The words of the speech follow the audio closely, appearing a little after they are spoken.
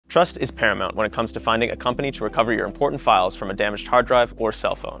Trust is paramount when it comes to finding a company to recover your important files from a damaged hard drive or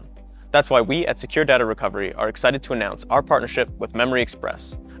cell phone. That's why we at Secure Data Recovery are excited to announce our partnership with Memory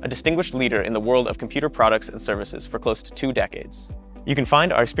Express, a distinguished leader in the world of computer products and services for close to 2 decades. You can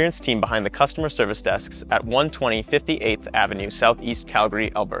find our experienced team behind the customer service desks at 120 58th Avenue, Southeast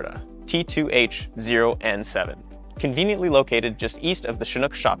Calgary, Alberta, T2H0N7, conveniently located just east of the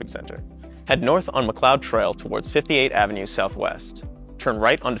Chinook Shopping Center. Head north on McLeod Trail towards 58th Avenue Southwest. Turn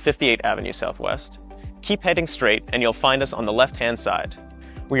right onto 58th Avenue Southwest. Keep heading straight and you'll find us on the left-hand side.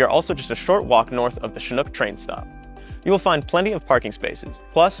 We are also just a short walk north of the Chinook train stop. You will find plenty of parking spaces.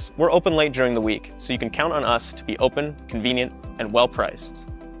 Plus, we're open late during the week, so you can count on us to be open, convenient, and well-priced.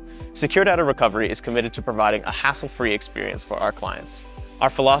 Secure Data Recovery is committed to providing a hassle-free experience for our clients.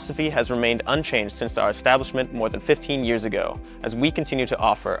 Our philosophy has remained unchanged since our establishment more than 15 years ago, as we continue to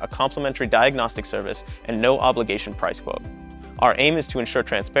offer a complimentary diagnostic service and no-obligation price quote. Our aim is to ensure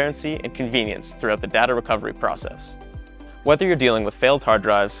transparency and convenience throughout the data recovery process. Whether you're dealing with failed hard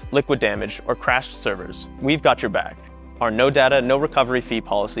drives, liquid damage, or crashed servers, we've got your back. Our no data, no recovery fee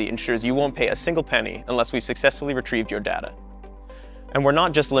policy ensures you won't pay a single penny unless we've successfully retrieved your data. And we're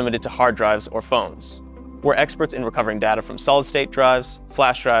not just limited to hard drives or phones. We're experts in recovering data from solid-state drives,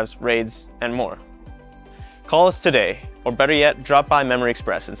 flash drives, RAIDs, and more. Call us today, or better yet, drop by Memory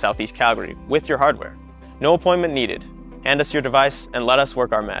Express in Southeast Calgary with your hardware. No appointment needed. Hand us your device and let us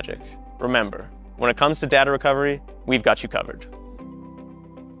work our magic. Remember, when it comes to data recovery, we've got you covered.